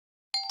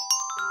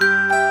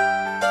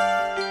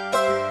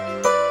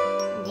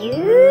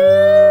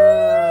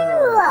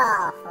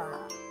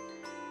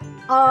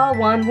all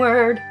one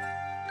word.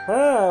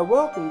 Hi,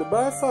 welcome to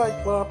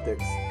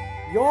Cycloptics,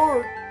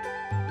 your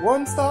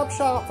one-stop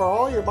shop for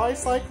all your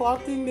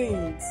Cycloptic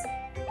needs.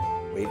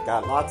 We've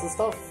got lots of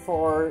stuff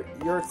for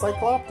your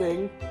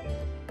cyclopting,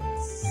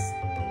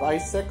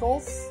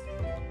 bicycles,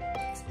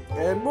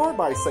 and more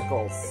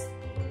bicycles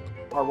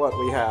are what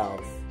we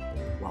have.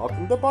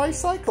 Welcome to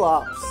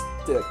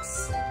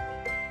Cycloptics.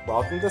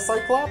 Welcome to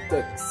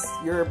Cycloptics,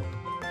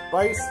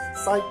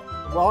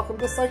 welcome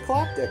to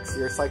Cycloptics,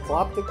 your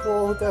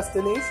cycloptical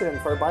destination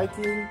for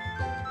biking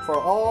for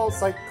all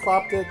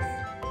cycloptic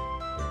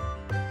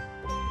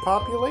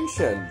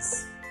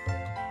populations.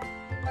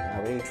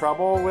 Having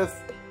trouble with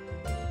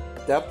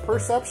depth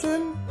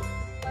perception?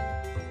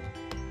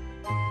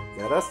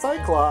 Get a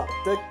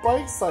cycloptic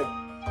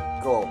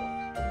bicycle.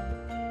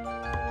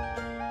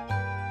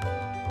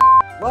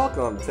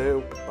 Welcome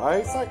to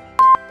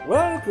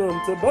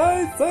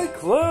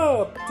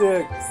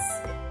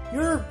Cycloptics,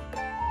 your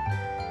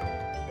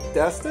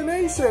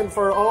destination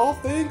for all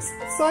things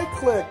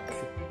cyclic.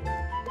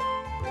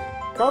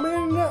 Come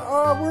in,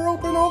 we're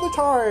open all the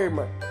time.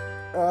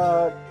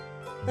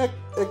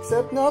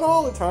 Except not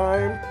all the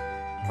time.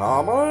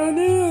 Come on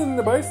in,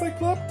 the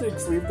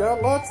Cycloptics. We've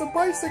got lots of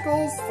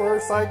bicycles for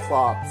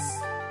Cyclops.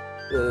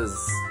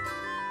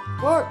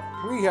 Look,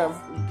 we have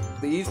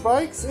these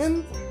bikes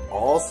and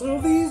also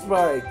these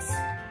bikes.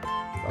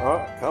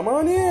 Come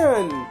on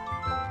in.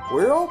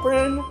 We're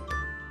open.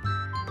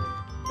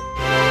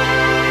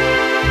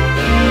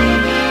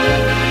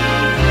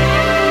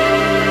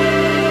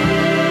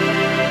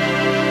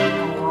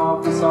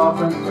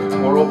 Soften,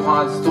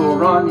 oropod, stool,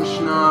 run your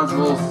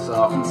schnozzle,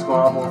 soften,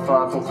 squabble,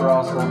 thoughtful,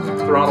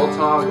 throttle,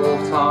 toggle,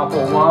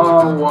 topple,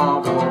 wobble,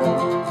 wobble.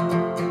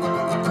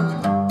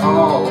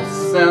 All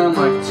sound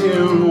like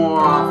Toon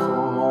Waffle.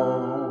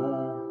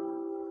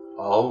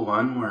 All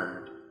one word.